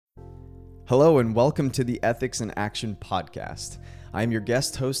Hello and welcome to the Ethics in Action podcast. I am your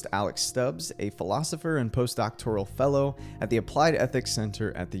guest host, Alex Stubbs, a philosopher and postdoctoral fellow at the Applied Ethics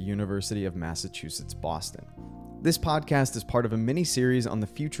Center at the University of Massachusetts, Boston. This podcast is part of a mini-series on the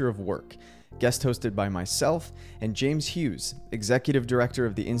future of work, guest hosted by myself and James Hughes, Executive Director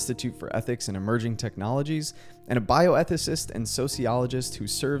of the Institute for Ethics and Emerging Technologies, and a bioethicist and sociologist who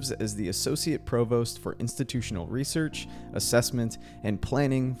serves as the Associate Provost for Institutional Research, Assessment, and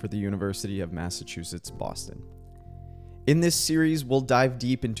Planning for the University of Massachusetts, Boston. In this series, we'll dive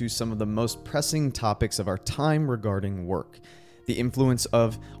deep into some of the most pressing topics of our time regarding work, the influence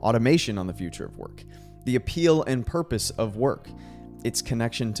of automation on the future of work, the appeal and purpose of work, its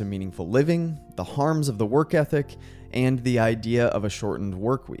connection to meaningful living, the harms of the work ethic, and the idea of a shortened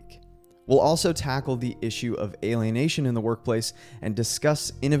work week. We'll also tackle the issue of alienation in the workplace and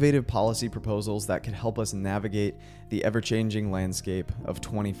discuss innovative policy proposals that could help us navigate the ever-changing landscape of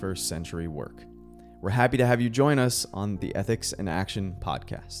 21st century work. We're happy to have you join us on the Ethics in Action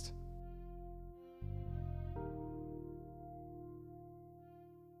podcast.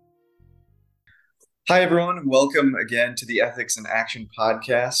 Hi, everyone. Welcome again to the Ethics in Action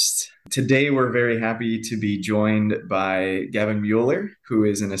podcast. Today, we're very happy to be joined by Gavin Mueller, who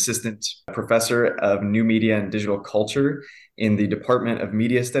is an assistant professor of new media and digital culture in the Department of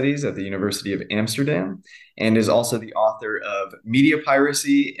Media Studies at the University of Amsterdam, and is also the author of Media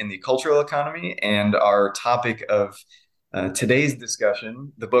Piracy in the Cultural Economy and our topic of today's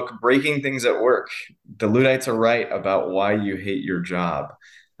discussion, the book Breaking Things at Work. The Luddites Are Right About Why You Hate Your Job.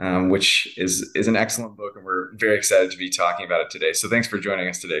 Which is an excellent book, and we're very excited to be talking about it today. So thanks for joining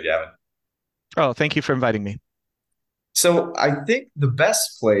us today, Gavin. Oh, thank you for inviting me. So I think the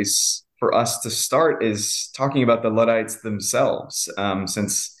best place for us to start is talking about the Luddites themselves,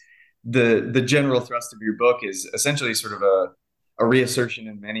 since the general thrust of your book is essentially sort of a reassertion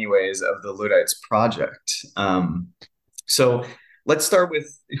in many ways of the Luddites project. So let's start with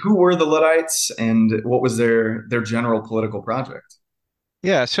who were the Luddites and what was their general political project?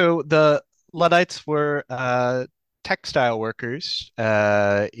 Yeah, so the Luddites were textile workers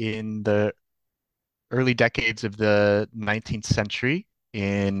in the early decades of the 19th century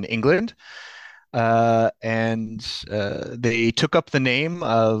in England. And they took up the name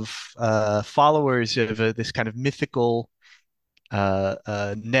of followers of this kind of mythical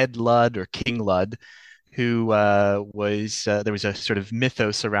Ned Ludd or King Ludd, who there was a sort of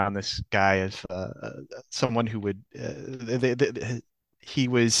mythos around this guy of someone who would he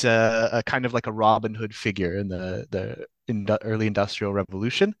was a kind of like a Robin Hood figure in the early Industrial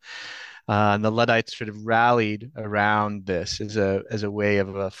Revolution. And the Luddites sort of rallied around this as a way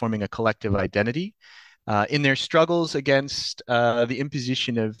of forming a collective identity in their struggles against the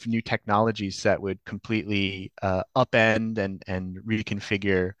imposition of new technologies that would completely upend and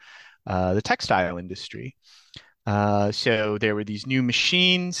reconfigure the textile industry. So there were these new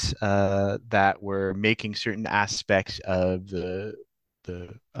machines that were making certain aspects of the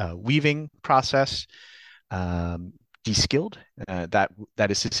weaving process deskilled.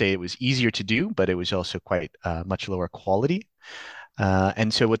 That is to say, it was easier to do, but it was also quite much lower quality.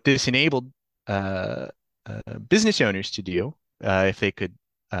 And so what this enabled business owners to do, if they could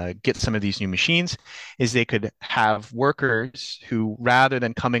get some of these new machines, is they could have workers who, rather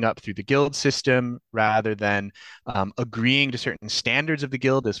than coming up through the guild system, rather than agreeing to certain standards of the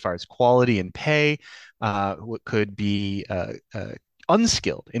guild as far as quality and pay, what could be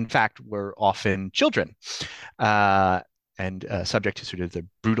unskilled, in fact, were often children and subject to sort of the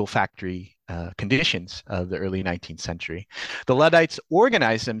brutal factory conditions of the early 19th century. The Luddites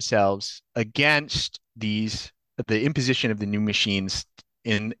organized themselves against the imposition of the new machines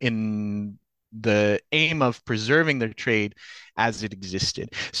in the aim of preserving their trade as it existed.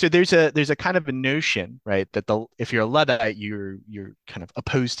 So there's a kind of a notion, right, that if you're a Luddite, you're kind of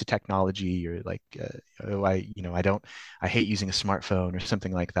opposed to technology. You're like, oh, I hate using a smartphone or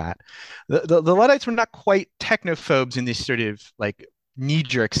something like that. The Luddites were not quite technophobes in this sort of like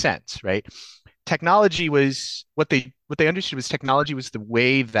knee-jerk sense, right? Technology was what they understood was technology was the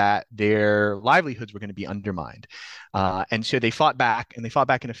way that their livelihoods were going to be undermined. And so they fought back, and they fought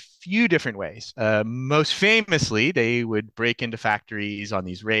back in a few different ways. Most famously, they would break into factories on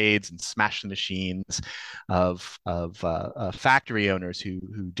these raids and smash the machines of factory owners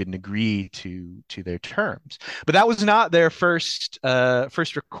who didn't agree to their terms. But that was not their first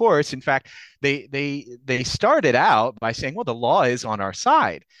recourse. In fact, they started out by saying, well, the law is on our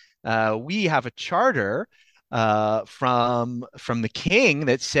side. We have a charter from the king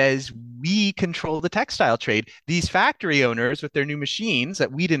that says we control the textile trade. These factory owners with their new machines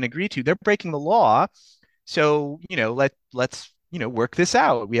that we didn't agree to, they're breaking the law. So let's work this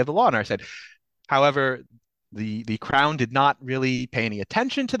out. We have the law on our side. However, the crown did not really pay any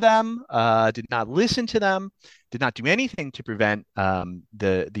attention to them, did not listen to them, did not do anything to prevent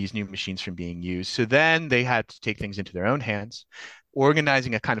these new machines from being used. So then they had to take things into their own hands,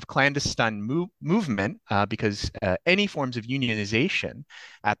 organizing a kind of clandestine movement because any forms of unionization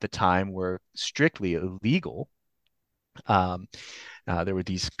at the time were strictly illegal. Um, there were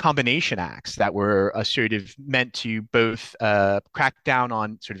these combination acts that were sort of meant to both crack down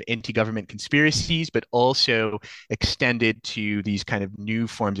on sort of anti-government conspiracies, but also extended to these kind of new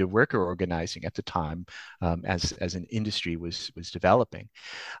forms of worker organizing at the time, as an industry was developing.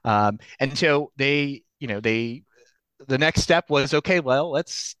 And so they the next step was, okay, well,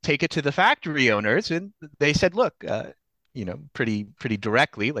 let's take it to the factory owners, and they said, look, pretty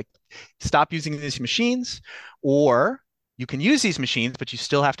directly, like, stop using these machines, or you can use these machines, but you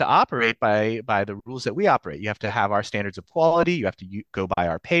still have to operate by the rules that we operate. You have to have our standards of quality. You have to go by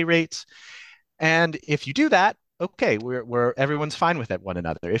our pay rates. And if you do that, okay, we're everyone's fine with it one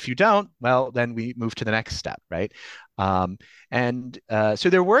another. If you don't, well, then we move to the next step, right? Um, and so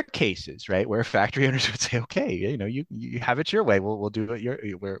there were cases, right, where factory owners would say, okay, you have it your way. We'll do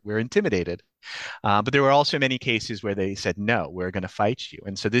it. We're intimidated. But there were also many cases where they said, no, we're going to fight you.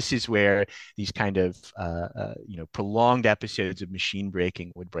 And so this is where these kind of prolonged episodes of machine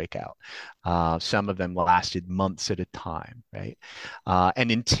breaking would break out. Some of them lasted months at a time, right? And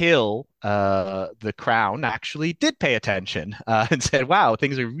until the crown actually did pay attention and said, wow,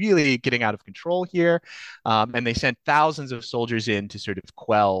 things are really getting out of control here. And they sent thousands of soldiers in to sort of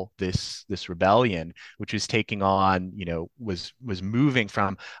quell this rebellion, which was taking on, was moving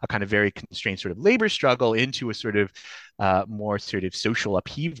from a kind of very constrained sort of labor struggle into a sort of more sort of social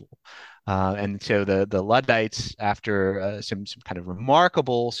upheaval. And so the Luddites, after some kind of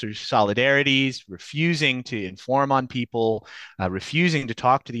remarkable sort of solidarities, refusing to inform on people, refusing to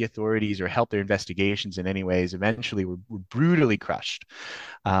talk to the authorities or help their investigations in any ways, eventually were brutally crushed.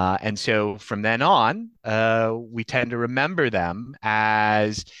 And so from then on, we tend to remember them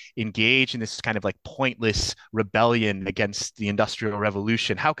as engaged in this kind of like pointless rebellion against the Industrial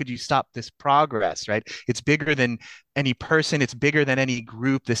Revolution. How could you stop this progress, right? It's bigger than any person, it's bigger than any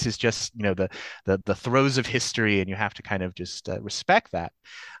group. This is just, the throes of history, and you have to kind of just respect that.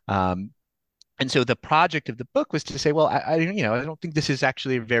 Um, and so the project of the book was to say, well, I don't think this is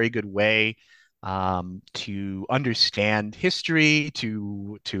actually a very good way to understand history,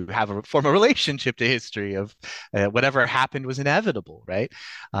 to have form a relationship to history of whatever happened was inevitable, right?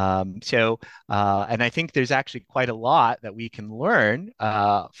 And I think there's actually quite a lot that we can learn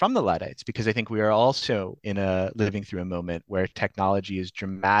from the Luddites, because I think we are also living through a moment where technology is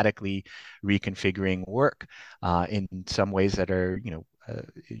dramatically reconfiguring work in some ways that are,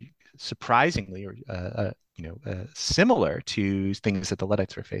 surprisingly or similar to things that the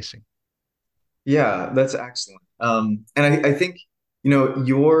Luddites were facing. Yeah, that's excellent. And I think,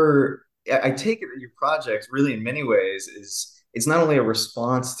 I take it that your project really in many ways is it's not only a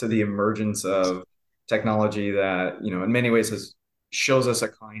response to the emergence of technology that, in many ways shows us a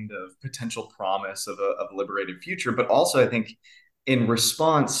kind of potential promise of a liberated future, but also I think in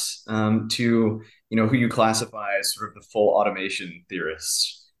response to, who you classify as sort of the full automation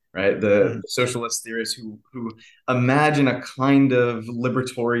theorists, right? The Mm. socialist theorists who imagine a kind of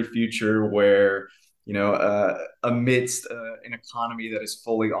liberatory future where amidst an economy that is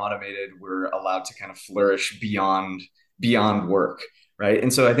fully automated, we're allowed to kind of flourish beyond work, right?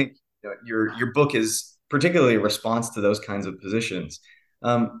 And so I think your book is particularly a response to those kinds of positions.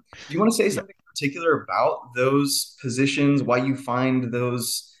 Do you want to say Yeah. something particular about those positions? Why you find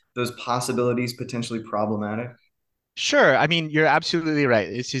those possibilities potentially problematic? Sure. I mean, you're absolutely right.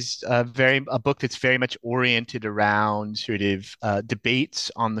 This is a book that's very much oriented around sort of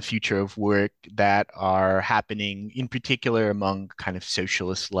debates on the future of work that are happening, in particular among kind of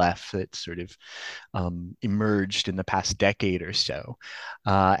socialist left that sort of emerged in the past decade or so.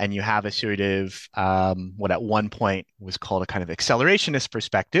 And you have a sort of what at one point was called a kind of accelerationist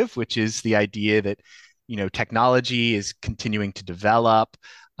perspective, which is the idea that technology is continuing to develop,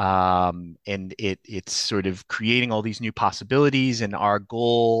 and it's sort of creating all these new possibilities. And our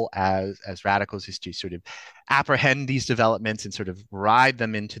goal as radicals is to sort of apprehend these developments and sort of ride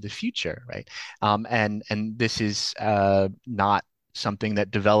them into the future, right? And this is not something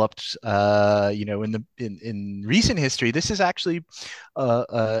that developed, in recent history. This is actually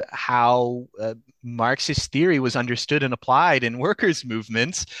how Marxist theory was understood and applied in workers'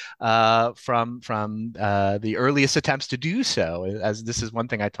 movements from the earliest attempts to do so. As this is one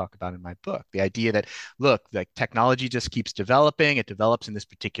thing I talk about in my book, the idea that, look, like, technology just keeps developing. It develops in this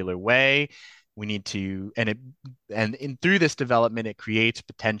particular way. We need to, through this development, it creates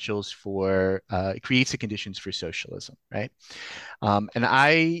potentials for, it creates the conditions for socialism, right? And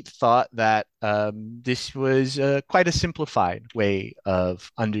I thought that this was quite a simplified way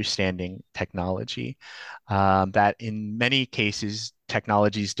of understanding technology, that in many cases,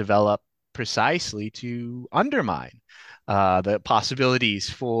 technologies develop precisely to undermine the possibilities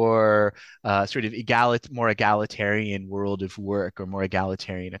for sort of more egalitarian world of work or more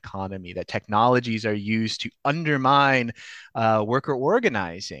egalitarian economy, that technologies are used to undermine worker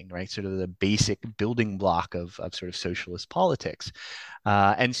organizing, right? Sort of the basic building block of sort of socialist politics.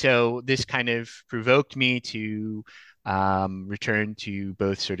 And so this kind of provoked me to return to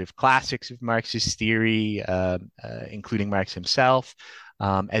both sort of classics of Marxist theory, including Marx himself,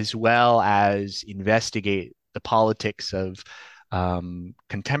 as well as investigate the politics of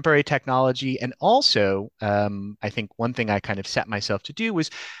contemporary technology. And also, I think one thing I kind of set myself to do was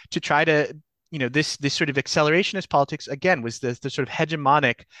to try to, this sort of accelerationist politics again was the sort of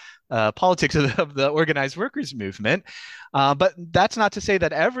hegemonic politics of the organized workers movement. But that's not to say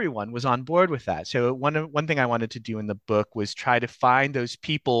that everyone was on board with that. So one thing I wanted to do in the book was try to find those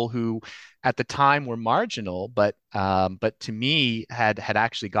people who, at the time, were marginal, but to me had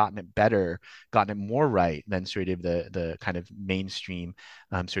actually gotten it better, gotten it more right than sort of the kind of mainstream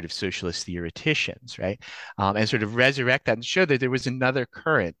sort of socialist theoreticians, right? And sort of resurrect that and show that there was another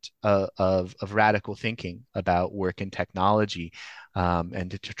current of radical thinking about work and technology,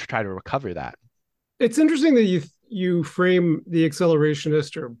 and to try to recover that. It's interesting that you frame the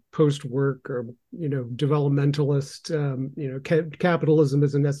accelerationist or post-work or developmentalist, capitalism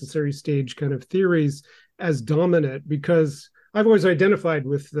as a necessary stage kind of theories as dominant, because I've always identified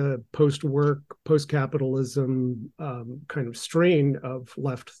with the post-work, post-capitalism kind of strain of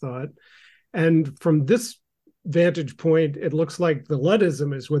left thought. And from this vantage point, it looks like the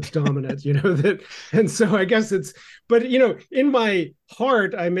Luddism is what's dominant, that. And so I guess but in my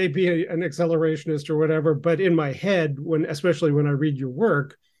heart, I may be an accelerationist or whatever, but in my head, especially when I read your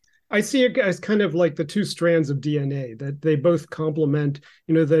work, I see it as kind of like the two strands of DNA, that they both complement,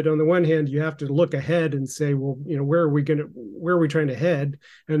 that on the one hand, you have to look ahead and say, well, where are we trying to head?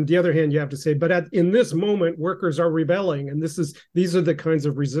 And the other hand, you have to say, but in this moment, workers are rebelling. And these are the kinds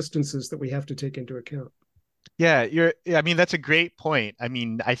of resistances that we have to take into account. Yeah, I mean, that's a great point. I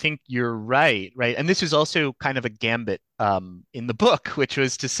mean, I think you're right, right? And this is also kind of a gambit in the book, which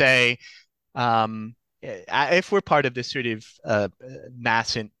was to say, if we're part of this sort of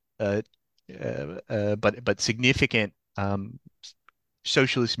nascent but significant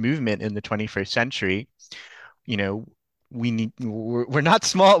socialist movement in the 21st century, you know, we're not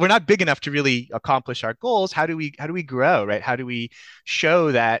small, we're not big enough to really accomplish our goals. How do we grow, right? How do we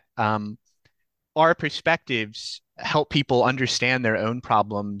show that our perspectives help people understand their own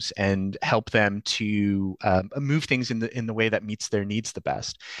problems and help them to move things in the way that meets their needs the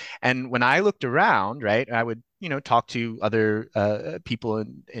best. And when I looked around, right, I would talk to other people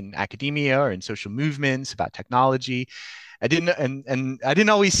in academia or in social movements about technology. I didn't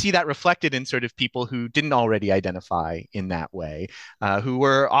always see that reflected in sort of people who didn't already identify in that way, who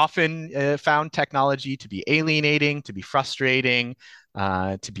were often found technology to be alienating, to be frustrating,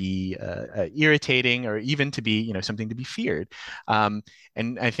 to be irritating, or even to be something to be feared. And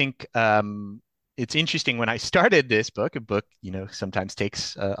I think it's interesting, when I started this book, a book sometimes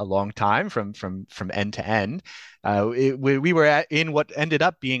takes a long time from end to end. We were in what ended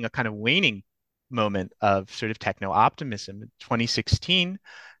up being a kind of waning moment of sort of techno optimism. 2016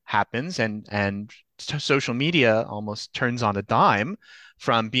 happens, and social media almost turns on a dime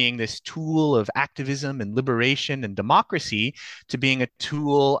from being this tool of activism and liberation and democracy to being a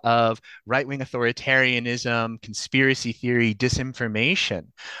tool of right-wing authoritarianism, conspiracy theory, disinformation.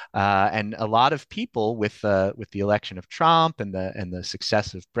 And a lot of people with the election of Trump and the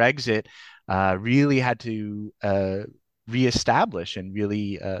success of Brexit really had to reestablish and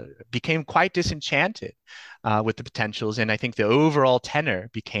really became quite disenchanted with the potentials. And I think the overall tenor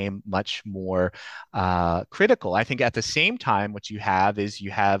became much more critical. I think at the same time, what you have is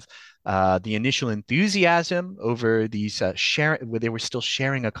the initial enthusiasm over these where they were still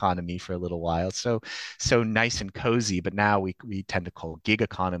sharing economy for a little while. So nice and cozy, but now we tend to call gig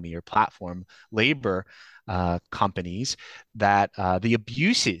economy or platform labor companies, that the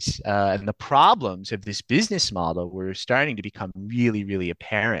abuses and the problems of this business model were starting to become really, really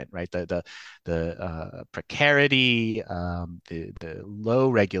apparent, right? The precarity, the low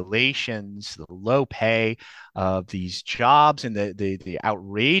regulations, the low pay of these jobs, and the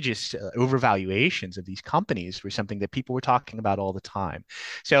outrageous overvaluations of these companies were something that people were talking about all the time.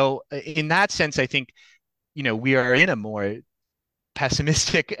 So in that sense, I think we are in a more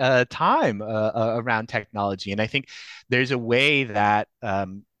pessimistic time around technology. And I think there's a way that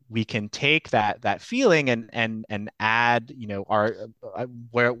we can take that feeling and add, our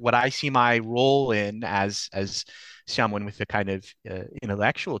where what I see my role in as someone with a kind of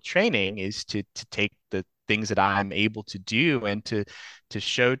intellectual training is to take the things that I'm able to do and to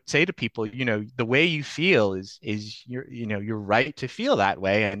say to people, the way you feel is you're right to feel that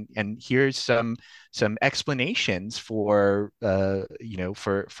way, and here's some explanations for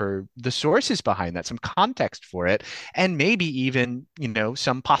for the sources behind that, some context for it, and maybe even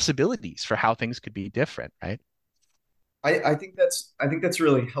some possibilities for how things could be different, right? I think that's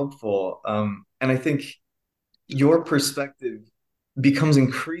really helpful. And I think your perspective becomes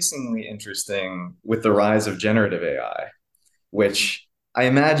increasingly interesting with the rise of generative AI, which I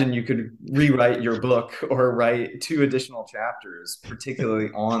imagine you could rewrite your book or write two additional chapters, particularly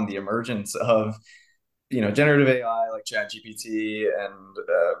on the emergence of, generative AI like ChatGPT and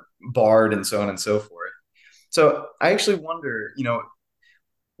Bard and so on and so forth. So I actually wonder,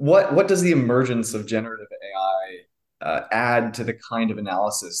 what does the emergence of generative AI add to the kind of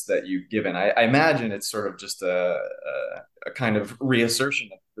analysis that you've given? I imagine it's sort of just a kind of reassertion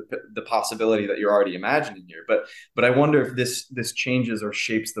of the possibility that you're already imagining here. But I wonder if this changes or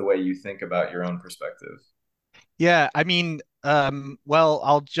shapes the way you think about your own perspective. Yeah, I mean, well,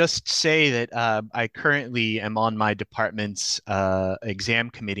 I'll just say that I currently am on my department's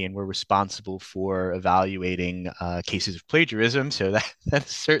exam committee, and we're responsible for evaluating cases of plagiarism. So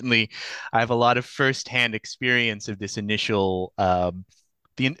that's certainly, I have a lot of firsthand experience of this initial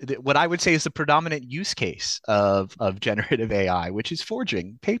what I would say is the predominant use case of generative AI, which is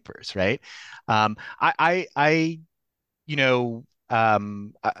forging papers, right? I you know,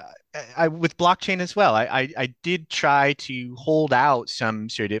 with blockchain as well, I did try to hold out some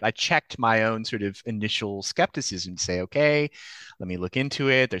sort of, I checked my own sort of initial skepticism to say, okay, let me look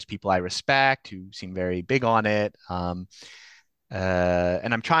into it. There's people I respect who seem very big on it.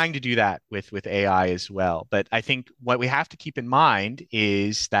 And I'm trying to do that with AI as well. But I think what we have to keep in mind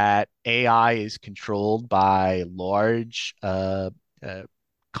is that AI is controlled by large uh,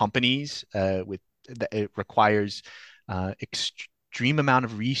 companies with that it requires extreme amount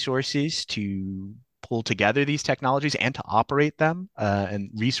of resources to pull together these technologies and to operate them.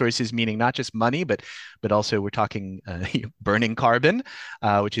 And resources meaning not just money, but also we're talking burning carbon,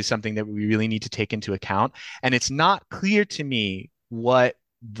 which is something that we really need to take into account. And it's not clear to me what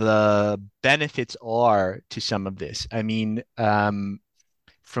the benefits are to some of this. I mean,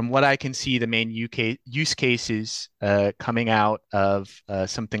 from what I can see, the main UK use cases coming out of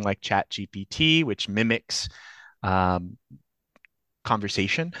something like ChatGPT, which mimics um,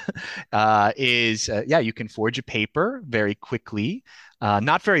 conversation, is yeah, you can forge a paper very quickly,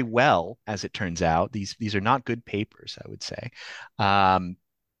 not very well, as it turns out. These are not good papers, I would say. Um,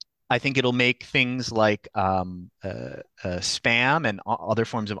 I think it'll make things like spam and other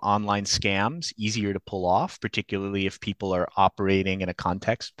forms of online scams easier to pull off, particularly if people are operating in a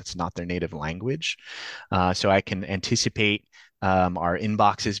context that's not their native language. So I can anticipate our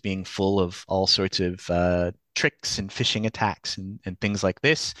inboxes being full of all sorts of tricks and phishing attacks and things like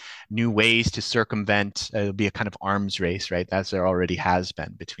this, new ways to circumvent. It'll be a kind of arms race, right? As there already has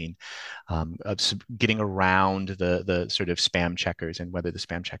been between of getting around the sort of spam checkers and whether the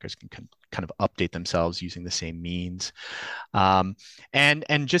spam checkers can kind of update themselves using the same means, um, and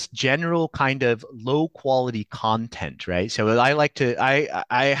just general kind of low quality content, right? So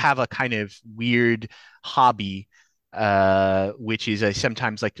I have a kind of weird hobby, which is I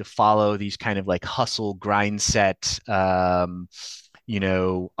sometimes like to follow these kind of like hustle grind set, optimize,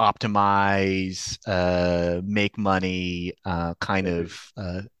 make money, kind of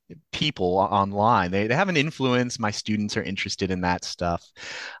people online. They have an influence. My students are interested in that stuff,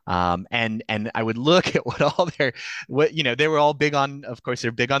 and I would look at they were all big on. Of course,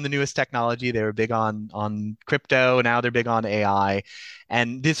 they're big on the newest technology. They were big on crypto. Now they're big on AI,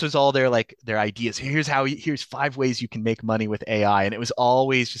 and this was all their ideas. Here's 5 ways you can make money with AI, and it was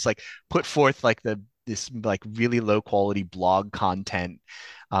always just like put forth like this like really low quality blog content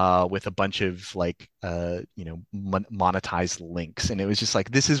with a bunch of like monetized links, and it was just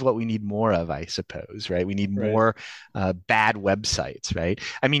like this is what we need more of, I suppose, right? We need Right. more bad websites, right?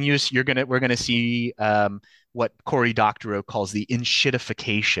 I mean, we're gonna see what Cory Doctorow calls the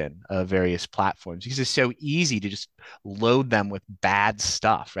inshitification of various platforms, because it's so easy to just load them with bad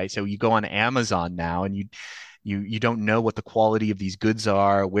stuff, right? So you go on Amazon now and you don't know what the quality of these goods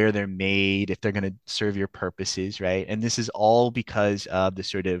are, where they're made, if they're going to serve your purposes, right? And this is all because of the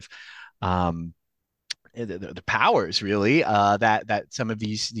sort of um, the powers really that some of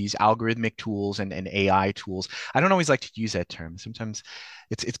these algorithmic tools and AI tools. I don't always like to use that term. Sometimes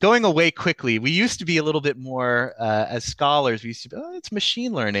it's going away quickly. We used to be a little bit more as scholars. We used to be, oh, it's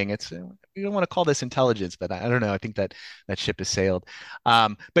machine learning. It's we don't want to call this intelligence, but I don't know. I think that ship has sailed.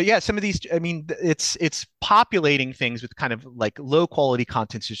 But yeah, some of these. I mean, it's populating things with kind of like low quality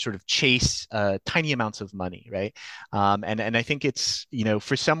content to sort of chase tiny amounts of money, right? And I think it's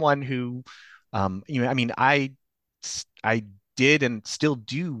for someone who I mean, I did and still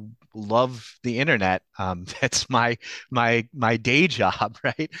do love the internet. That's my day job,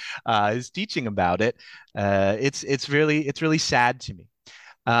 right? Is teaching about it. It's really sad to me.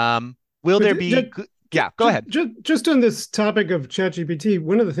 Will But there be good? Yeah, go ahead. just on this topic of ChatGPT,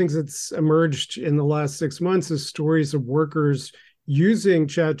 one of the things that's emerged in the last 6 months is stories of workers using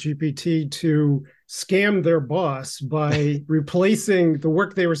ChatGPT to scam their boss by replacing the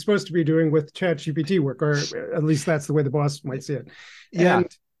work they were supposed to be doing with ChatGPT work, or at least that's the way the boss might see it. Yeah.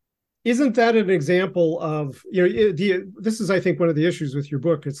 And isn't that an example of, this is, I think, one of the issues with your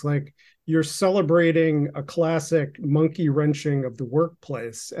book. It's like you're celebrating a classic monkey wrenching of the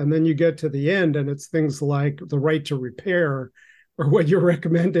workplace, and then you get to the end and it's things like the right to repair, or what you're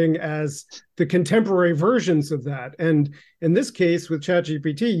recommending as the contemporary versions of that. And in this case with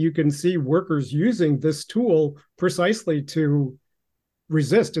ChatGPT, you can see workers using this tool precisely to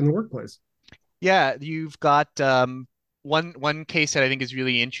resist in the workplace. Yeah, you've got one case that I think is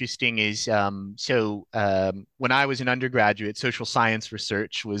really interesting is when I was an undergraduate, social science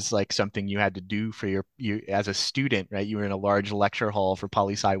research was like something you had to do for you as a student, right? You were in a large lecture hall for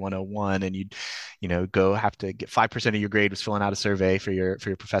Poli Sci 101, and you'd go have to get 5% of your grade was filling out a survey for your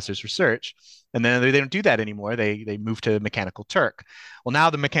professor's research. And then they don't do that anymore. They move to Mechanical Turk. Well,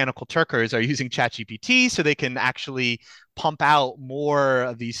 now the Mechanical Turkers are using ChatGPT so they can actually pump out more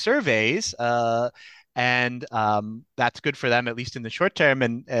of these surveys. And that's good for them, at least in the short term.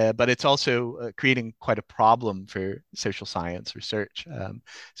 And but it's also creating quite a problem for social science research.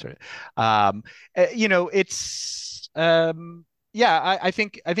 Sort of, it's yeah. I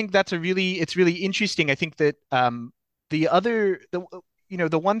think it's really interesting. I think that the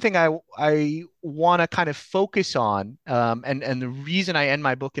one thing I want to kind of focus on, and the reason I end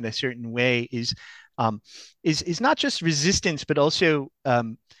my book in a certain way um, is not just resistance, but also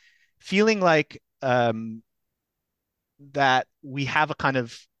feeling like that we have a kind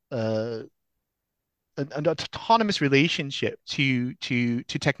of an autonomous relationship to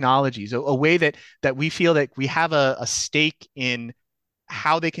technologies, a way that we feel that we have a stake in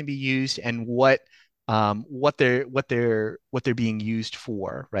how they can be used and what they're being used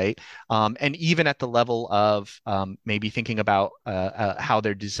for, right? And even at the level of maybe thinking about how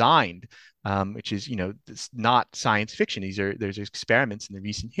they're designed, which is it's not science fiction. There's experiments in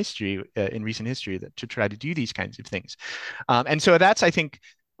recent history that to try to do these kinds of things, and so that's, I think,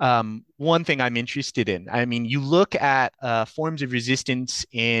 one thing I'm interested in. I mean, you look at forms of resistance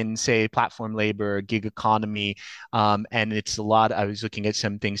in, say, platform labor, gig economy, and it's a lot. I was looking at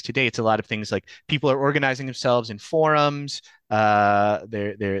some things today. It's a lot of things like people are organizing themselves in forums.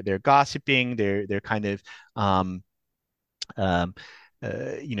 They're gossiping. They're kind of um,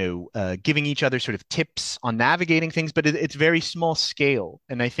 giving each other sort of tips on navigating things, but it's very small scale.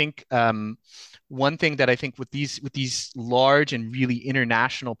 And I think one thing that I think with these large and really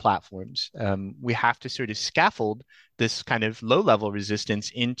international platforms, we have to sort of scaffold this kind of low level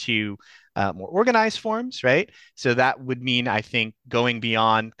resistance into more organized forms, right? So that would mean, I think, going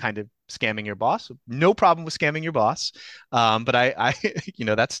beyond kind of scamming your boss. No problem with scamming your boss, but I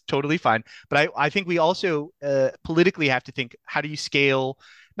that's totally fine. But I think we also politically have to think, how do you scale,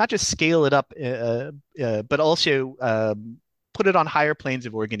 not just scale it up, but also put it on higher planes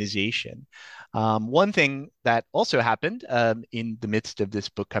of organization. One thing that also happened in the midst of this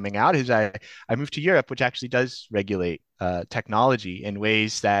book coming out is I moved to Europe, which actually does regulate technology in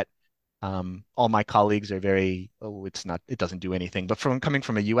ways that all my colleagues are very, oh, it doesn't do anything. But coming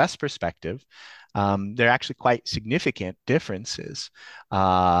from a US perspective, there are actually quite significant differences,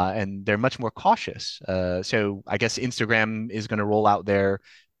 and they're much more cautious. So I guess Instagram is going to roll out their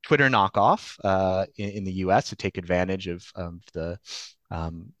Twitter knockoff in the US to take advantage of the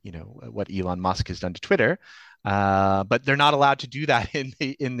what Elon Musk has done to Twitter. But they're not allowed to do that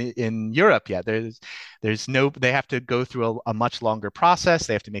in Europe yet. They have to go through a much longer process.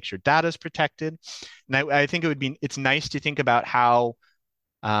 They have to make sure data is protected. And I think it's nice to think about how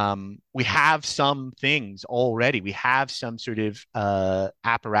we have some things already. We have some sort of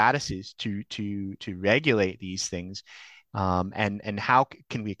apparatuses to regulate these things. And how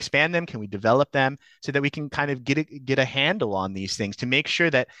can we expand them? Can we develop them so that we can kind of get a handle on these things to make sure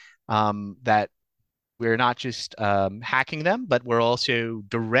that we're not just hacking them, but we're also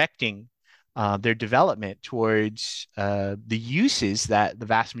directing their development towards the uses that the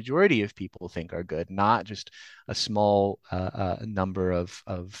vast majority of people think are good, not just a small number of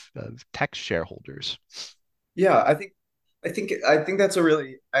tech shareholders. Yeah, I think that's a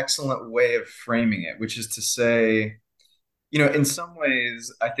really excellent way of framing it, which is to say, in some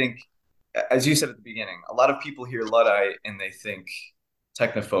ways, I think, as you said at the beginning, a lot of people hear Luddite and they think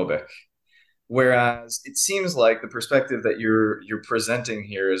technophobic. Whereas it seems like the perspective that you're presenting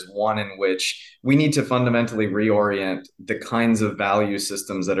here is one in which we need to fundamentally reorient the kinds of value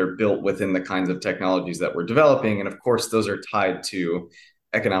systems that are built within the kinds of technologies that we're developing. And of course, those are tied to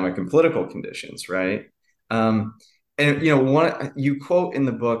economic and political conditions, right? Um, and one you quote in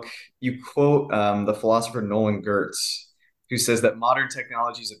the book, you quote the philosopher Nolan Gertz, who says that modern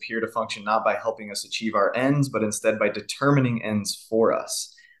technologies appear to function not by helping us achieve our ends, but instead by determining ends for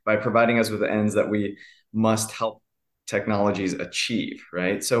us, by providing us with the ends that we must help technologies achieve,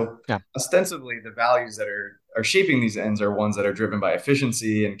 right? So Yeah. ostensibly, the values that are shaping these ends are ones that are driven by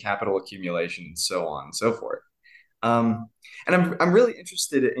efficiency and capital accumulation and so on and so forth. And I'm really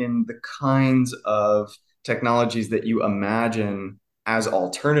interested in the kinds of technologies that you imagine as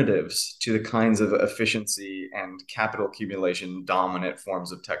alternatives to the kinds of efficiency and capital accumulation dominant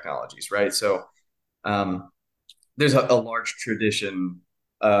forms of technologies, right? So um, there's a large tradition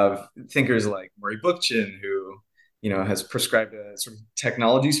of thinkers like Murray Bookchin, who has prescribed a sort of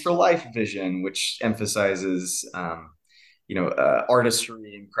technologies for life vision, which emphasizes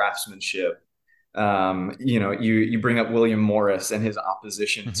artistry and craftsmanship. You bring up William Morris and his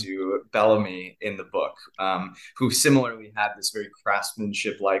opposition Mm-hmm. to Bellamy in the book, who similarly had this very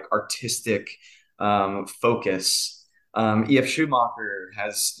craftsmanship-like artistic focus. E.F. Schumacher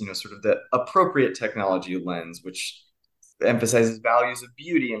has, sort of the appropriate technology lens, which emphasizes values of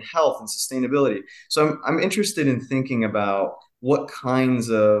beauty and health and sustainability. So I'm interested in thinking about what kinds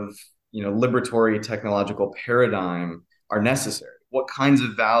of, liberatory technological paradigm are necessary. What kinds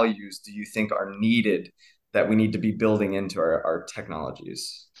of values do you think are needed that we need to be building into our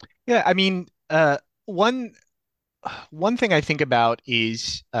technologies? Yeah, I mean, one thing I think about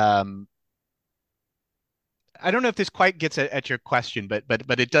is I don't know if this quite gets at your question, but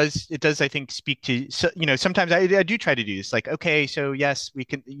it does I think speak to, so, sometimes I do try to do this, like, okay, so yes, we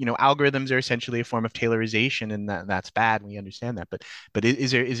can, algorithms are essentially a form of tailorization, and that's bad, and we understand that, but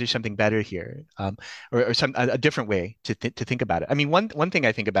is there something better here, or some a different way to think about it? I mean, one thing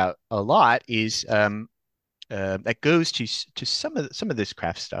I think about a lot is that goes to some of this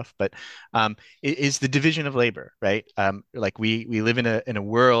craft stuff, but is the division of labor, right? Like we live in a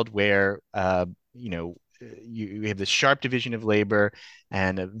world where you have this sharp division of labor,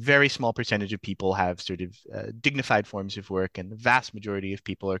 and a very small percentage of people have sort of dignified forms of work, and the vast majority of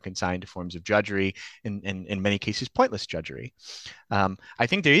people are consigned to forms of drudgery, and in many cases pointless drudgery. I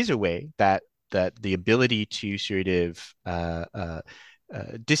think there is a way that the ability to sort of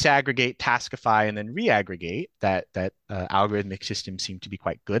disaggregate, taskify, and then reaggregate that algorithmic systems seem to be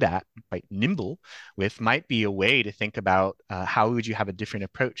quite good at, quite nimble with, might be a way to think about how would you have a different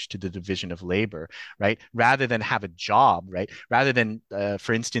approach to the division of labor, right? Rather than have a job, right? Rather than,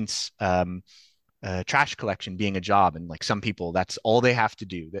 for instance, trash collection being a job, and like some people, that's all they have to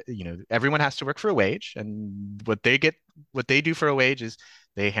do. That, everyone has to work for a wage, and what they do for a wage is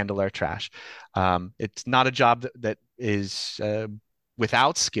they handle our trash. It's not a job that is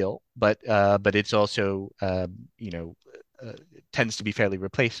without skill, but it's also tends to be fairly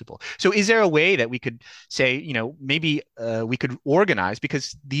replaceable. So is there a way that we could say, maybe we could organize,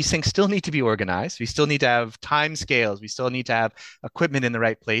 because these things still need to be organized. We still need to have time scales. We still need to have equipment in the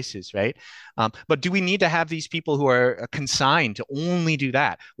right places, right? But do we need to have these people who are consigned to only do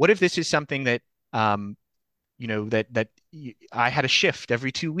that? What if this is something that that I had a shift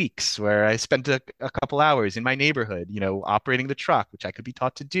every 2 weeks where I spent a couple hours in my neighborhood, operating the truck, which I could be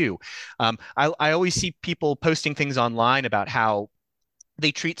taught to do. I always see people posting things online about how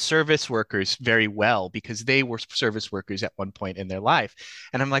they treat service workers very well because they were service workers at one point in their life.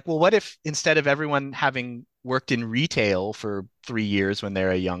 And I'm like, well, what if instead of everyone having worked in retail for 3 years when they're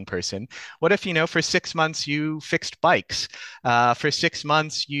a young person, what if, for 6 months you fixed bikes? For 6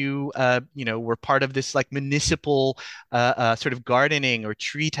 months were part of this like municipal sort of gardening or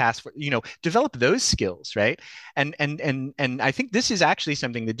tree task, develop those skills, right? And I think this is actually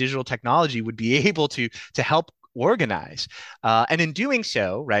something that digital technology would be able to help organize. And in doing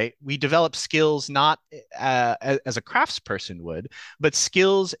so, right, we develop skills not as a craftsperson would, but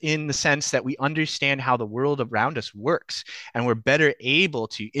skills in the sense that we understand how the world around us works, and we're better able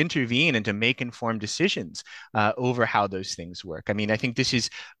to intervene and to make informed decisions over how those things work. I mean, I think this is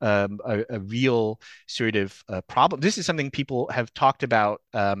a real sort of problem. This is something people have talked about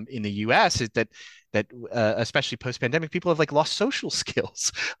in the U.S. is that especially post-pandemic, people have like lost social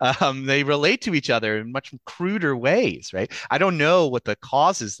skills. They relate to each other in much cruder ways, right? I don't know what the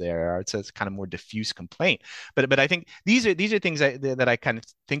causes there are. It's a kind of more diffuse complaint, but I think these are things that I kind of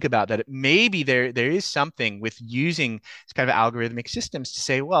think about, that maybe there is something with using kind of algorithmic systems to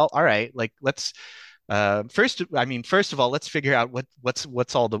say, well, all right, like let's first of all, let's figure out what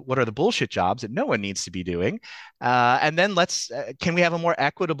are the bullshit jobs that no one needs to be doing, and then can we have a more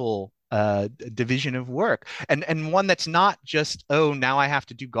equitable division of work, and one that's not just, oh, now I have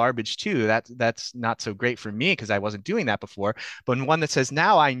to do garbage too. That's not so great for me because I wasn't doing that before. But one that says,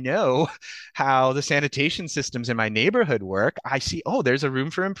 now I know how the sanitation systems in my neighborhood work. I see, oh, there's a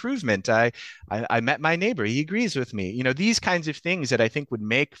room for improvement. I met my neighbor. He agrees with me. These kinds of things that I think would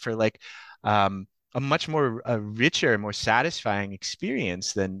make for like a much more richer, more satisfying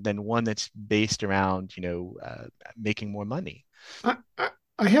experience than one that's based around making more money.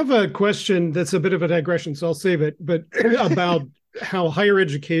 I have a question that's a bit of a digression, so I'll save it, but about how higher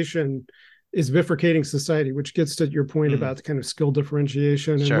education is bifurcating society, which gets to your point about the kind of skill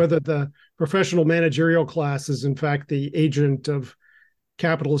differentiation and whether the professional managerial class is in fact the agent of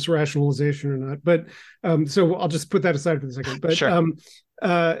capitalist rationalization or not. But so I'll just put that aside for a second. But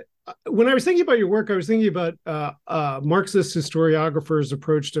when I was thinking about your work, I was thinking about Marxist historiographers'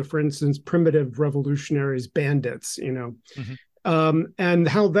 approach to, for instance, primitive revolutionaries, bandits, and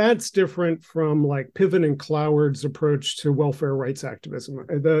how that's different from like Piven and Cloward's approach to welfare rights activism.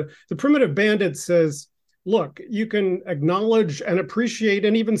 The primitive bandit says, look, you can acknowledge and appreciate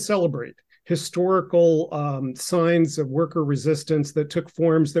and even celebrate historical signs of worker resistance that took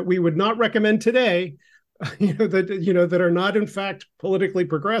forms that we would not recommend today, that are not in fact politically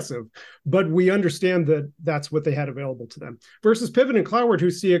progressive, but we understand that that's what they had available to them. Versus Piven and Cloward,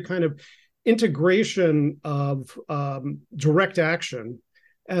 who see a kind of integration of direct action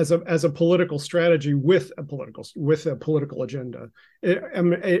as a political strategy with a political agenda.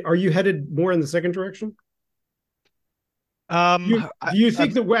 Are you headed more in the second direction? Do you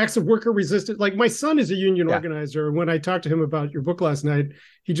think that acts of worker resistance, like my son is a union organizer, and when I talked to him about your book last night,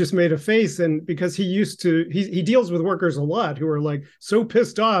 he just made a face, and because he deals with workers a lot who are like so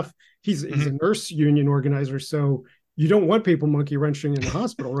pissed off. He's a nurse union organizer, so you don't want people monkey wrenching in the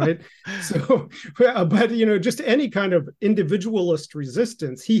hospital, right? So, but just any kind of individualist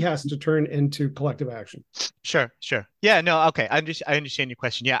resistance, he has to turn into collective action. Sure. Yeah, no, okay. I understand your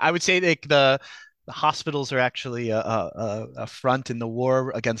question. Yeah, I would say like the hospitals are actually a front in the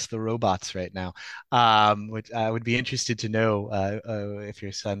war against the robots right now. Which I would be interested to know if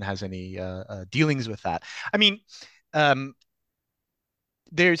your son has any dealings with that. I mean,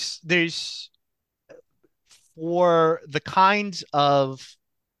 there's for the kinds of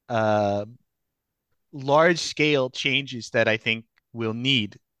large scale changes that I think we'll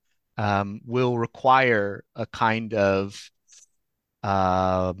need, will require a kind of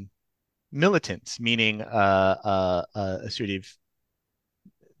militants, meaning a sort of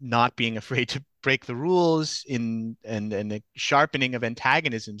not being afraid to break the rules and the sharpening of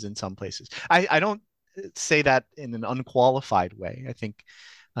antagonisms in some places. I don't say that in an unqualified way. I think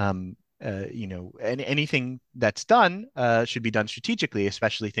anything that's done should be done strategically,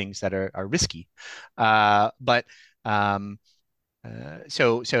 especially things that are risky. But I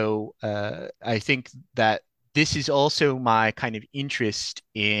think that this is also my kind of interest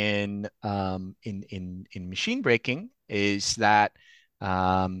in machine breaking, is that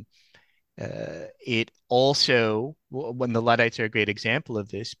it also, when the Luddites are a great example of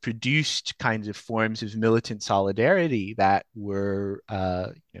this, produced kinds of forms of militant solidarity that were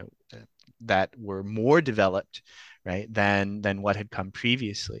that were more developed, right, than what had come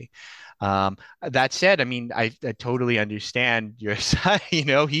previously. That said, I mean, I totally understand your side.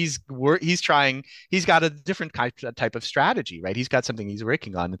 He's got a different type of strategy, right? He's got something he's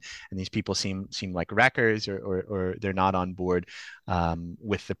working on, and these people seem like wreckers, or they're not on board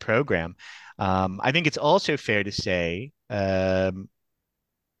with the program. I think it's also fair to say that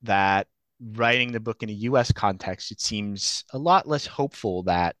writing the book in a U.S. context, it seems a lot less hopeful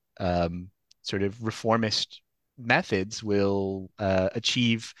that sort of reformist methods will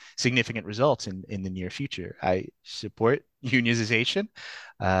achieve significant results in the near future. I support unionization.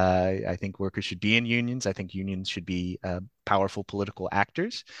 I think workers should be in unions. I think unions should be powerful political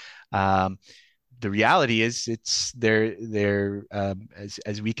actors. the reality is they're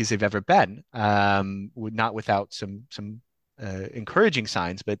as weak as they've ever been. Not without some encouraging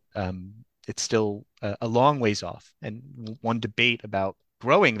signs, but it's still a long ways off. And one debate about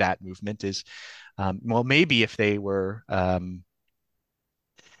growing that movement is, well, maybe if they were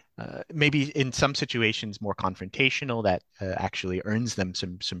maybe in some situations more confrontational, that actually earns them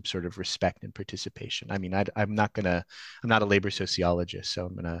some sort of respect and participation. I mean, I'm not a labor sociologist, so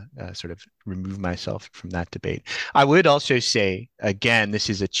I'm gonna sort of remove myself from that debate. I would also say, again, this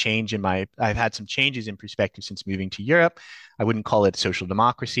is a change in my. I've had some changes in perspective since moving to Europe. I wouldn't call it social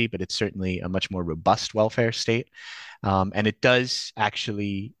democracy, but it's certainly a much more robust welfare state, and it does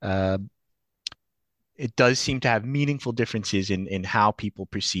actually it does seem to have meaningful differences in how people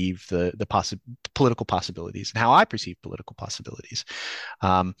perceive the political possibilities and how I perceive political possibilities.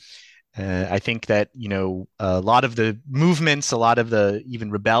 Um, I think that, a lot of the movements, a lot of the even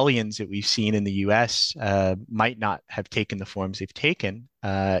rebellions that we've seen in the US might not have taken the forms they've taken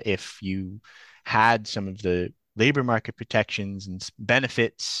if you had some of the labor market protections and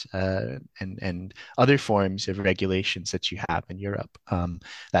benefits and other forms of regulations that you have in Europe.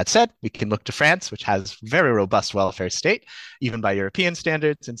 That said, we can look to France, which has very robust welfare state, even by European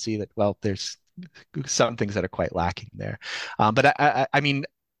standards, and see that, well, there's some things that are quite lacking there. But I mean,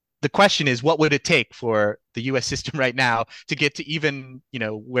 the question is, what would it take for the U.S. system right now to get to even,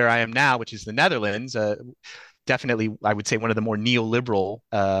 where I am now, which is the Netherlands? Definitely, I would say one of the more neoliberal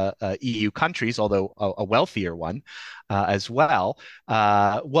EU countries, although a wealthier one as well.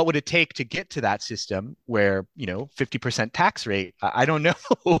 What would it take to get to that system where 50% tax rate? I don't know.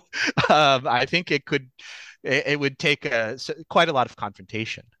 I think it would take quite a lot of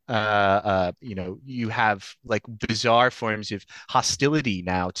confrontation. You have like bizarre forms of hostility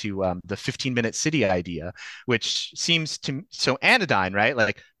now to the 15-minute city idea, which seems to so anodyne, right?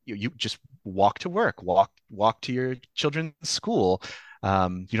 Like you just walk to work, walk to your children's school.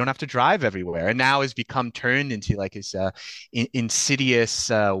 You don't have to drive everywhere, and now has become turned into like this insidious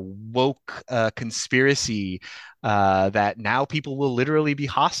woke conspiracy that now people will literally be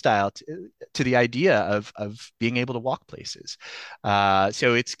hostile to the idea of being able to walk places.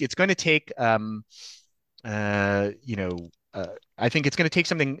 So it's going to take I think it's going to take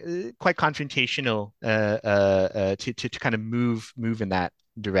something quite confrontational to kind of move in that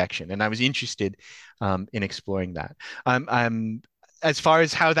direction. And I was interested in exploring that. As far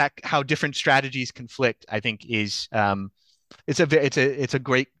as how different strategies conflict, I think is it's a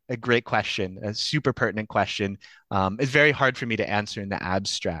great question, a super pertinent question. It's very hard for me to answer in the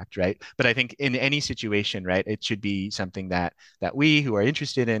abstract, right? But I think in any situation, right, it should be something that we who are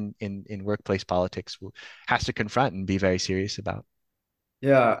interested in workplace politics has to confront and be very serious about.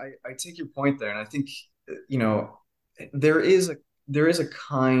 Yeah, I take your point there, and I think you know there is a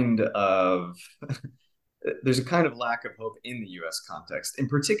kind of there's a kind of lack of hope in the U.S. context, in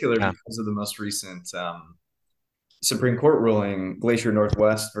particular Yeah, because of the most recent Supreme Court ruling, Glacier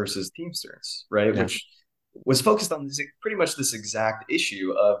Northwest versus Teamsters, right? yeah, Which was focused on pretty much this exact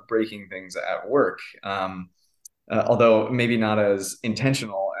issue of breaking things at work, although maybe not as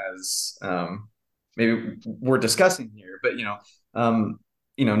intentional as maybe we're discussing here. But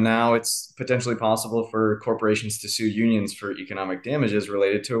now it's potentially possible for corporations to sue unions for economic damages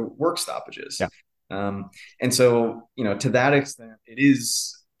related to work stoppages. yeah. And so, to that extent, it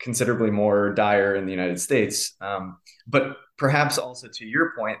is considerably more dire in the United States. But perhaps also to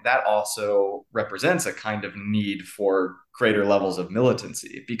your point, that also represents a kind of need for greater levels of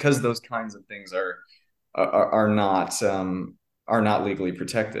militancy because those kinds of things are not legally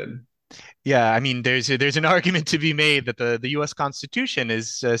protected. Yeah, I mean, there's an argument to be made that the U.S. Constitution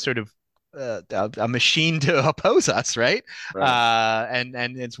is sort of a machine to oppose us, right? Right.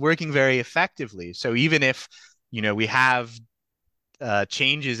 And it's working very effectively. So even if we have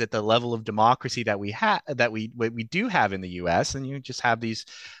changes at the level of democracy that we do have in the U.S., and you just have these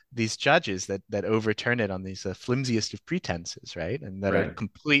judges that overturn it on these flimsiest of pretenses, right? And that are Right.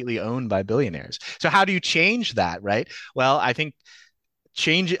 completely owned by billionaires. So how do you change that, right? Well, I think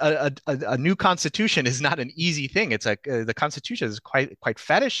change a new constitution is not an easy thing. It's like the constitution is quite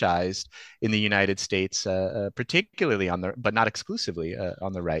fetishized in the United States, particularly but not exclusively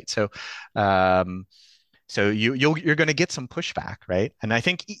on the right. So you're going to get some pushback, right? And I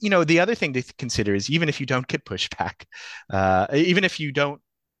think the other thing to consider is even if you don't get pushback, even if you don't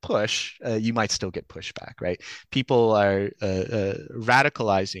push, you might still get pushback, right? People are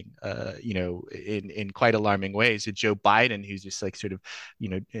radicalizing, in quite alarming ways. Joe Biden, who's just like sort of,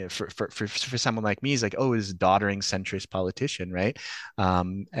 for someone like me, is like, oh, is a doddering centrist politician, right?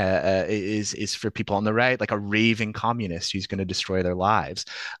 Is for people on the right like a raving communist who's going to destroy their lives.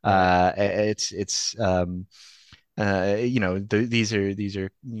 Right. These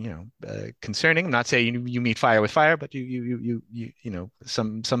are concerning. I'm not saying you meet fire with fire, but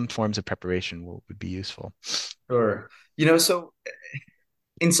some forms of preparation would be useful. Sure. So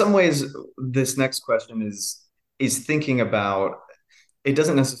in some ways, this next question is thinking about it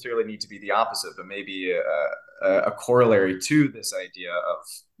doesn't necessarily need to be the opposite, but maybe a corollary to this idea of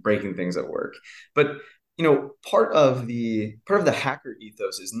breaking things at work. But part of the hacker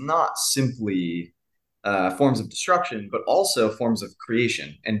ethos is not simply forms of destruction, but also forms of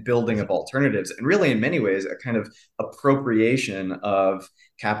creation and building of alternatives, and really, in many ways, a kind of appropriation of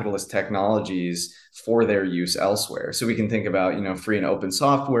capitalist technologies for their use elsewhere. So we can think about free and open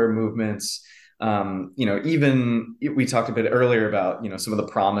software movements. Even we talked a bit earlier about some of the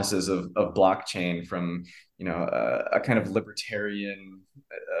promises of blockchain from a kind of libertarian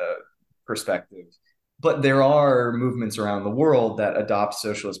perspective. But there are movements around the world that adopt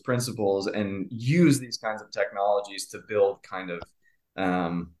socialist principles and use these kinds of technologies to build kind of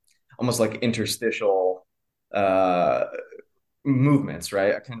almost like interstitial movements,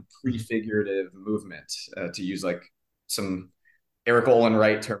 right? A kind of prefigurative movement, to use like some Eric Olin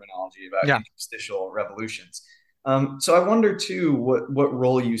Wright terminology about Yeah. interstitial revolutions. So I wonder too what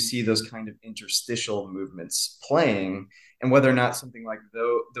role you see those kind of interstitial movements playing, and whether or not something like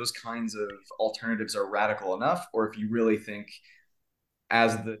those kinds of alternatives are radical enough, or if you really think,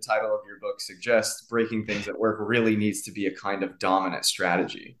 as the title of your book suggests, breaking things at work really needs to be a kind of dominant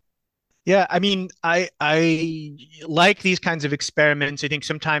strategy. Yeah, I mean, I like these kinds of experiments. I think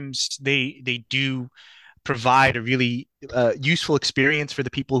sometimes they do provide a really useful experience for the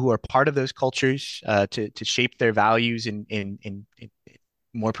people who are part of those cultures, to shape their values in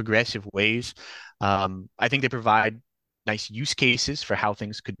more progressive ways. I think they provide nice use cases for how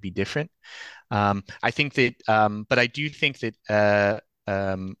things could be different. I think that, but I do think that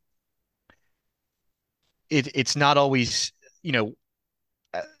it's not always, you know,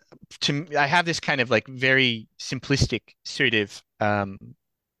 uh, I have this kind of like very simplistic sort of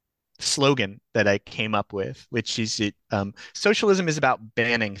slogan that I came up with, which is socialism is about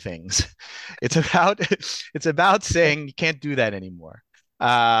banning things. It's about it's about saying you can't do that anymore.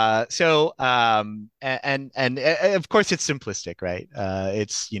 Of course it's simplistic, right?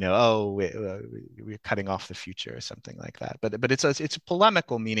 It's we're cutting off the future or something like that. But it's a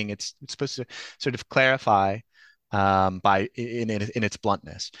polemical, meaning it's supposed to sort of clarify by in its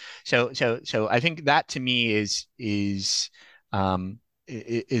bluntness. So I think that to me is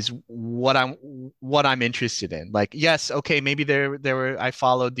what I'm interested in. Like, yes, okay, maybe there were I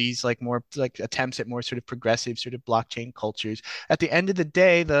followed these like more like attempts at more sort of progressive sort of blockchain cultures. At the end of the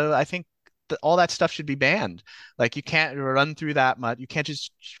day, though, I think that all that stuff should be banned. Like, you can't run through that much. You can't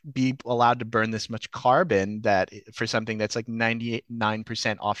just be allowed to burn this much carbon that for something that's like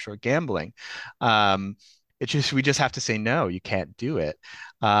 99% offshore gambling. We just have to say no, you can't do it.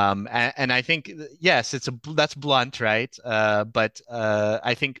 And I think, yes, that's blunt, right? But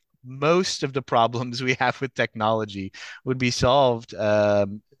I think most of the problems we have with technology would be solved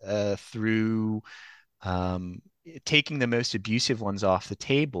through um, taking the most abusive ones off the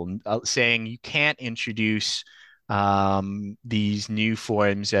table, saying you can't introduce these new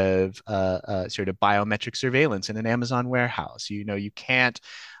forms of sort of biometric surveillance in an Amazon warehouse. You can't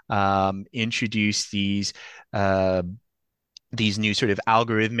introduce uh, these new sort of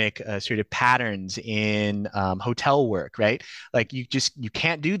algorithmic sort of patterns in hotel work, right? Like, you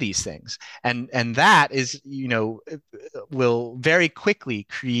can't do these things, and that is will very quickly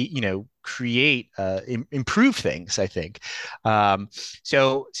improve things, I think.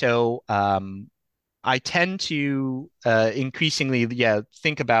 So I tend to increasingly,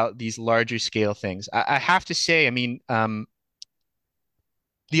 think about these larger scale things. I have to say, I mean,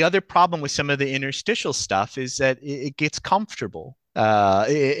 the other problem with some of the interstitial stuff is that it gets comfortable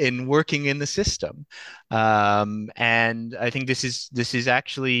in working in the system, and I think this is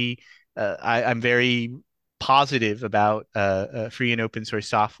actually I'm very positive about free and open source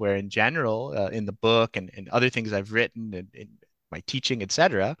software in general, in the book and other things I've written and in my teaching,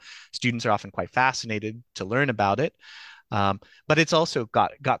 etc. Students are often quite fascinated to learn about it, but it's also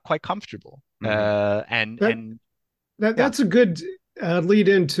got quite comfortable, Mm-hmm. That and yeah, that's a good lead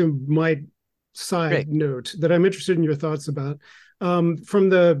into my side great. note that I'm interested in your thoughts about. From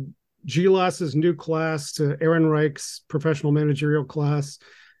the GLAS's new class to Aaron Reich's professional managerial class,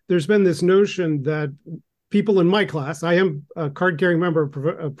 there's been this notion that people in my class, I am a card carrying member of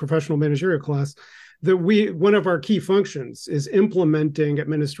a professional managerial class, that one of our key functions is implementing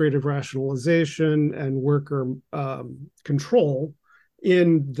administrative rationalization and worker control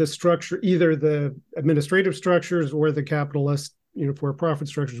in the structure, either the administrative structures or the capitalist, for-profit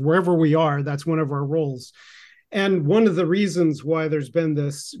structures. Wherever we are, that's one of our roles. And one of the reasons why there's been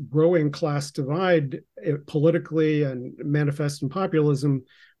this growing class divide politically and manifest in populism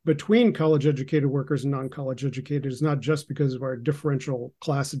between college-educated workers and non-college educated is not just because of our differential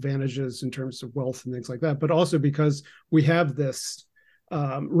class advantages in terms of wealth and things like that, but also because we have this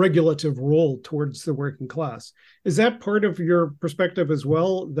regulative role towards the working class. Is that part of your perspective as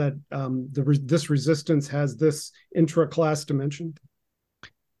well, that this resistance has this intra-class dimension?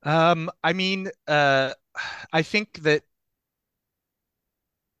 I mean, I think that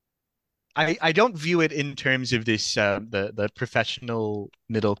I don't view it in terms of this the professional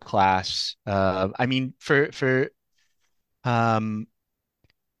middle class. I mean, for um,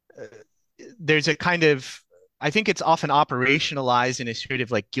 uh, there's a kind of, I think it's often operationalized in a sort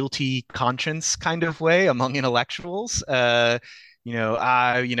of like guilty conscience kind of way among intellectuals. I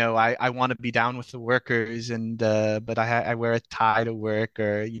want to be down with the workers, and but I wear a tie to work,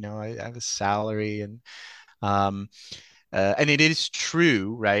 or I have a salary, um, and it is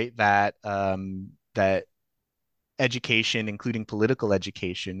true, right, that that education, including political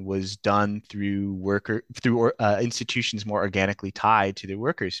education, was done through institutions more organically tied to the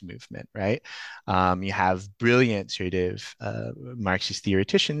workers' movement, right? You have brilliant sort of Marxist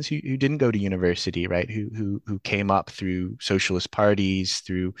theoreticians who didn't go to university, right? Who came up through socialist parties,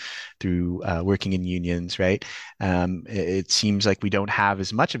 through working in unions, right? It seems like we don't have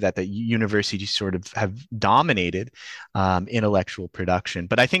as much of that. That universities sort of have dominated intellectual production,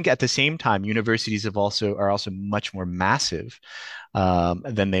 but I think at the same time, universities are also much more massive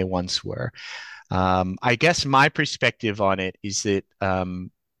than they once were. I guess my perspective on it is that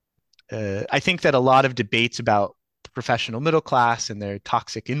I think that a lot of debates about professional middle class and their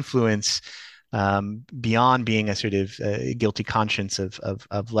toxic influence, beyond being a sort of guilty conscience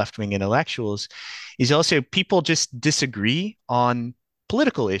of left-wing intellectuals, is also people just disagree on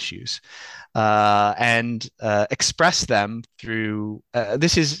political issues and express them through.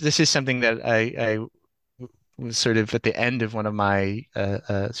 This is something that I was sort of at the end of one of my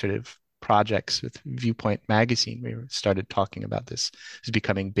sort of projects with Viewpoint magazine. We started talking about this. It's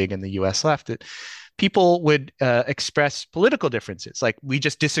becoming big in the U.S. left, that people would express political differences. Like, we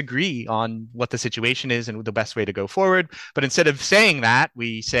just disagree on what the situation is and the best way to go forward. But instead of saying that,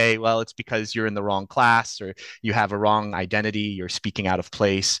 we say, well, it's because you're in the wrong class, or you have a wrong identity, you're speaking out of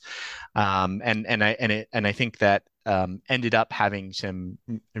place. And I think that ended up having some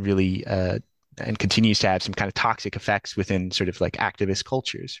really and continues to have some kind of toxic effects within sort of like activist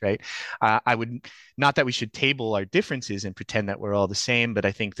cultures, right? I would, not that we should table our differences and pretend that we're all the same, but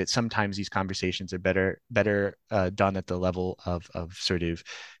I think that sometimes these conversations are better done at the level of sort of,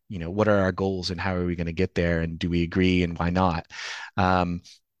 what are our goals and how are we going to get there, and do we agree and why not?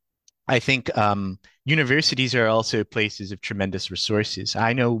 I think universities are also places of tremendous resources.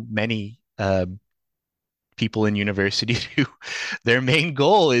 I know many people in universities who their main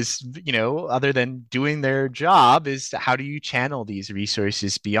goal is, other than doing their job, is how do you channel these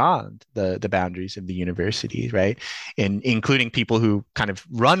resources beyond the boundaries of the university, right? And including people who kind of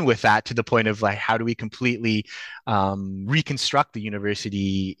run with that to the point of like, how do we completely reconstruct the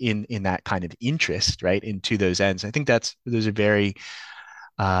university in that kind of interest, right, into those ends. I think those are very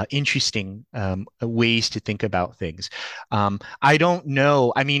interesting ways to think about things. I don't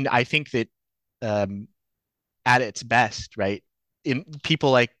know. I mean, I think that at its best, right, in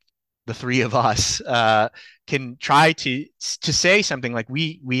people like the three of us can try to say something like,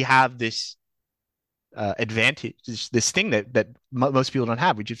 we have this advantage, this thing that most people don't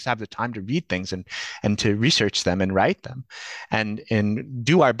have. We just have the time to read things and to research them and write them, and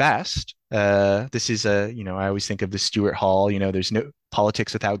do our best. This is I always think of the Stuart Hall. There's no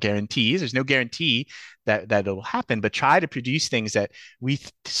politics without guarantees. There's no guarantee that it'll happen, but try to produce things that we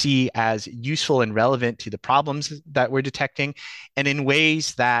see as useful and relevant to the problems that we're detecting, and in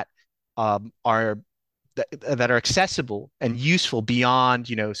ways that are that are accessible and useful beyond,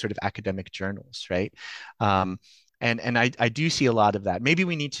 sort of academic journals, right? And I do see a lot of that. Maybe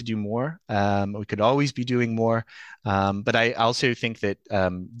we need to do more. We could always be doing more. But I also think that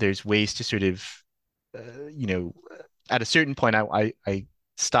there's ways to sort of, at a certain point, I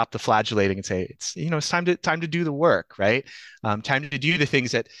stop the flagellating and say, it's time to do the work, right? Time to do the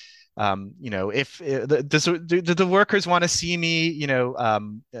things that if do the workers want to see me,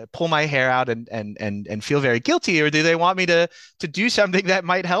 pull my hair out and feel very guilty, or do they want me to do something that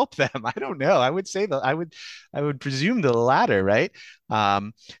might help them? I don't know. I would presume the latter, right?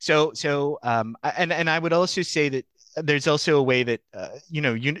 And I would also say that there's also a way that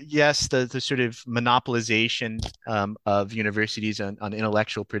yes, the sort of monopolization of universities on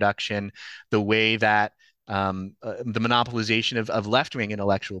intellectual production, the way that the monopolization of left-wing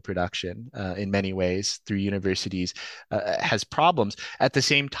intellectual production in many ways through universities has problems. At the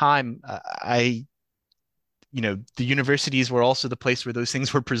same time, the universities were also the place where those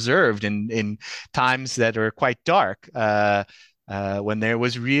things were preserved in times that are quite dark. When there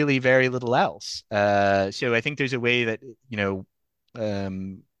was really very little else. So I think there's a way that,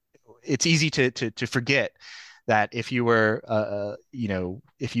 um, it's easy to forget that if you were,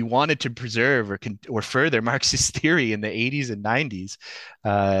 if you wanted to preserve or further Marxist theory in the 80s and 90s,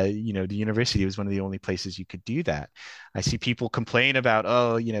 the university was one of the only places you could do that. I see people complain about,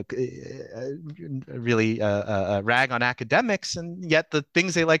 really rag on academics, and yet the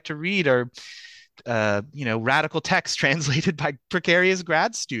things they like to read are radical text translated by precarious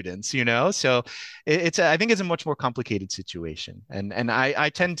grad students, so I think it's a much more complicated situation, and I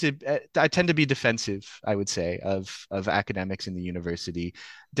tend to be defensive, I would say, of academics in the university,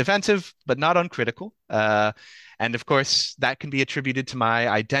 defensive but not uncritical, and of course that can be attributed to my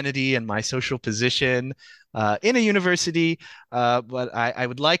identity and my social position in a university, but I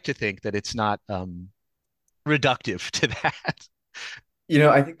would like to think that it's not reductive to that.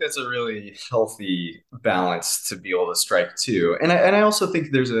 I think that's a really healthy balance to be able to strike too. And I also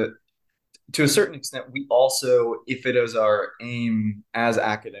think to a certain extent, we also, if it is our aim as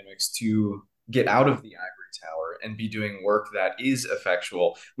academics to get out of the ivory tower and be doing work that is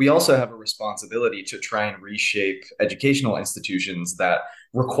effectual, we also have a responsibility to try and reshape educational institutions that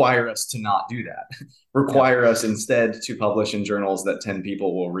require us to not do that, require us instead to publish in journals that 10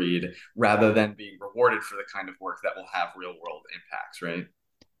 people will read, rather than being rewarded for the kind of work that will have real world impacts, right?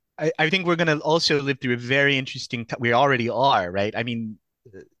 I think we're going to also live through a very interesting we already are, right? I mean,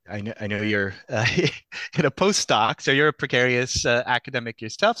 I know you're in a postdoc, so you're a precarious academic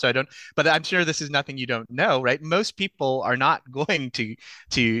yourself. So I don't, but I'm sure this is nothing you don't know, right? Most people are not going to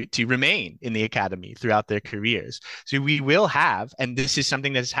remain in the academy throughout their careers. So we will have, and this is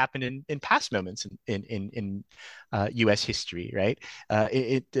something that has happened in past moments in U.S. history, right?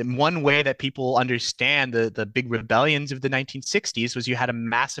 In one way that people understand the big rebellions of the 1960s was you had a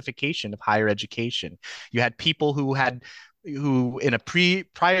massification of higher education. You had people who in a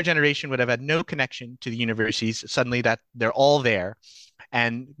prior generation would have had no connection to the universities, suddenly that they're all there,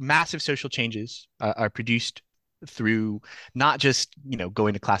 and massive social changes are produced through not just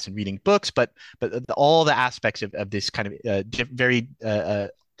going to class and reading books, but all the aspects of this kind of very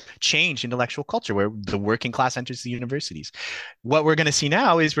changed intellectual culture where the working class enters the universities. What we're going to see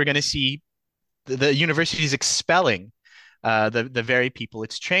now is we're going to see the universities expelling the very people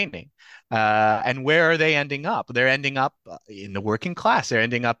it's training. And where are they ending up? They're ending up in the working class. They're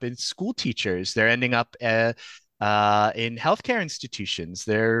ending up in school teachers. They're ending up in healthcare institutions.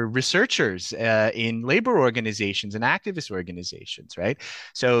 They're researchers in labor organizations and activist organizations, right?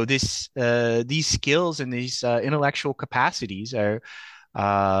 So these skills and these intellectual capacities are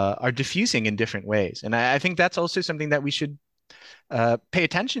diffusing in different ways. And I think that's also something that we should pay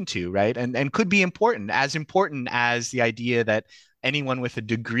attention to, right? And could be as important as the idea that anyone with a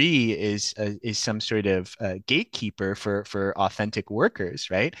degree is some sort of gatekeeper for authentic workers,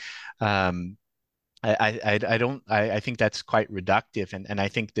 right? I think that's quite reductive, and I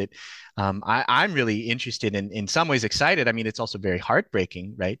think that I'm really interested in some ways excited. I mean, it's also very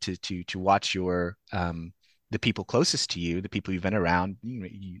heartbreaking, right? To watch the people closest to you, the people you've been around,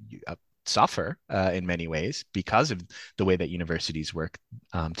 you suffer in many ways because of the way that universities work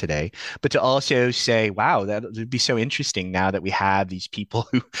today. But to also say, wow, that would be so interesting now that we have these people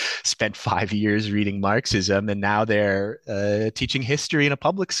who spent 5 years reading Marxism and now they're teaching history in a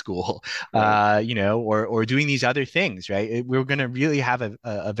public school, right. Or doing these other things, right? We're going to really have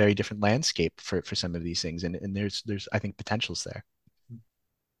a very different landscape for some of these things. And there's I think potentials there.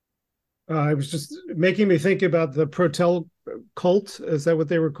 It was just making me think about the Protel cult. Is that what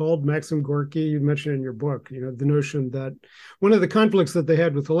they were called? Maxim Gorky, you mentioned in your book, the notion that one of the conflicts that they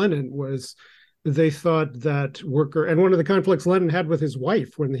had with Lenin was they thought that and one of the conflicts Lenin had with his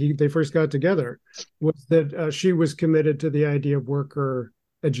wife when they first got together was that she was committed to the idea of worker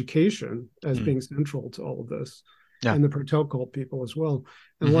education as being central to all of this. Yeah. And the Protel cult people as well.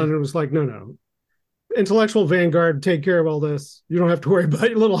 And Lenin was like, no. Intellectual vanguard, take care of all this. You don't have to worry about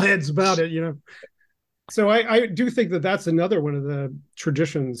your little heads about it, So I do think that that's another one of the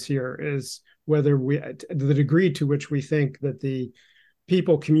traditions here is whether the degree to which we think that the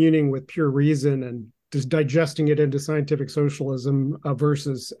people communing with pure reason and just digesting it into scientific socialism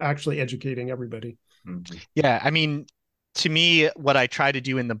versus actually educating everybody. Yeah, I mean, to me, what I try to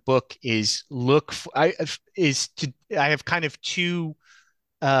do in the book is look for, I have kind of two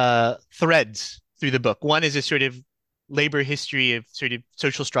threads through the book. One is a sort of labor history of sort of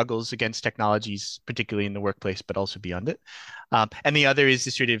social struggles against technologies, particularly in the workplace, but also beyond it. And the other is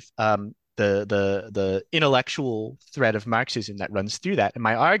the sort of the intellectual thread of Marxism that runs through that. And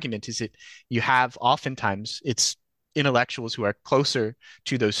my argument is that you have oftentimes it's intellectuals who are closer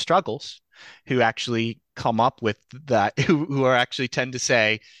to those struggles who actually come up with that, who are actually tend to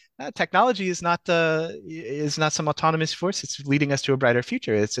say, technology is not some autonomous force. It's leading us to a brighter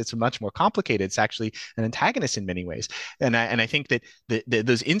future. It's much more complicated. It's actually an antagonist in many ways. And I think that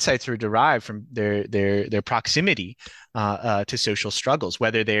those insights are derived from their proximity to social struggles,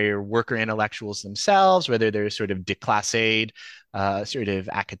 whether they're worker intellectuals themselves, whether they're sort of déclassé sort of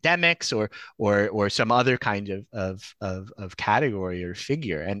academics or some other kind of category or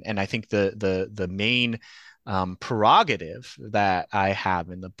figure. And I think the main prerogative that I have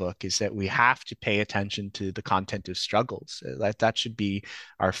in the book is that we have to pay attention to the content of struggles. That should be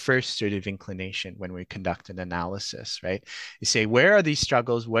our first sort of inclination when we conduct an analysis, right? You say, where are these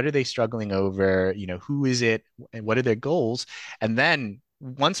struggles? What are they struggling over? You know, who is it? And what are their goals? And then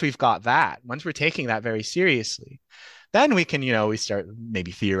once we've got that, once we're taking that very seriously, then we can, we start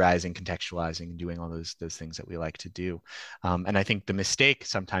maybe theorizing, contextualizing, and doing all those things that we like to do. And I think the mistake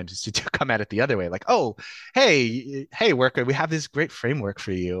sometimes is to come at it the other way, like, oh, hey, worker, we have this great framework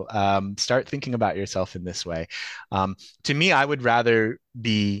for you. Start thinking about yourself in this way. To me, I would rather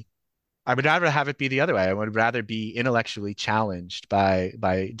have it be the other way. I would rather be intellectually challenged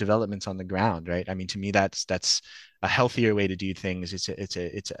by developments on the ground, right? I mean, to me, that's a healthier way to do things.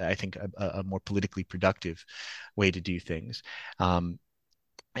 It's I think a more politically productive way to do things. Um,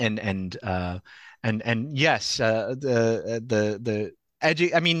 and and uh, and yes, I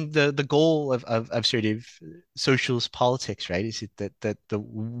mean, the goal of sort of socialist politics, right, is it that the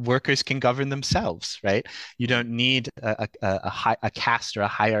workers can govern themselves, right? You don't need a caste or a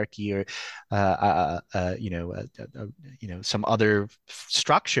hierarchy or some other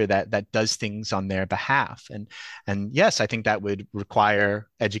structure that does things on their behalf. And yes, I think that would require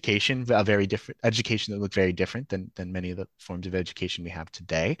education, a very different education that looked very different than many of the forms of education we have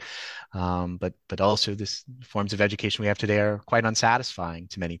today. But also this forms of education we have today are quite unsatisfying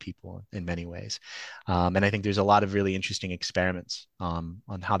to many people in many ways. And I think there's a lot of really interesting experiments on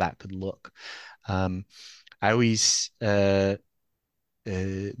how that could look. I always there's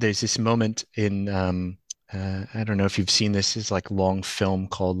this moment in I don't know if you've seen this. It's like long film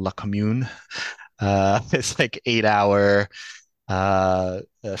called La Commune. It's like 8 hour a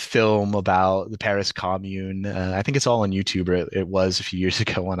film about the Paris Commune. I think it's all on YouTube, or it was a few years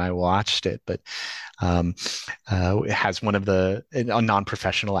ago when I watched it. But um, it has one of the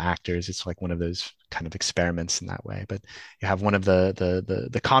non-professional actors. It's like one of those kind of experiments in that way. But you have one of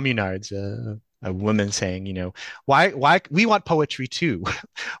the communards, a woman saying, why we want poetry too.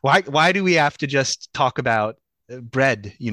 Why do we have to just talk about bread,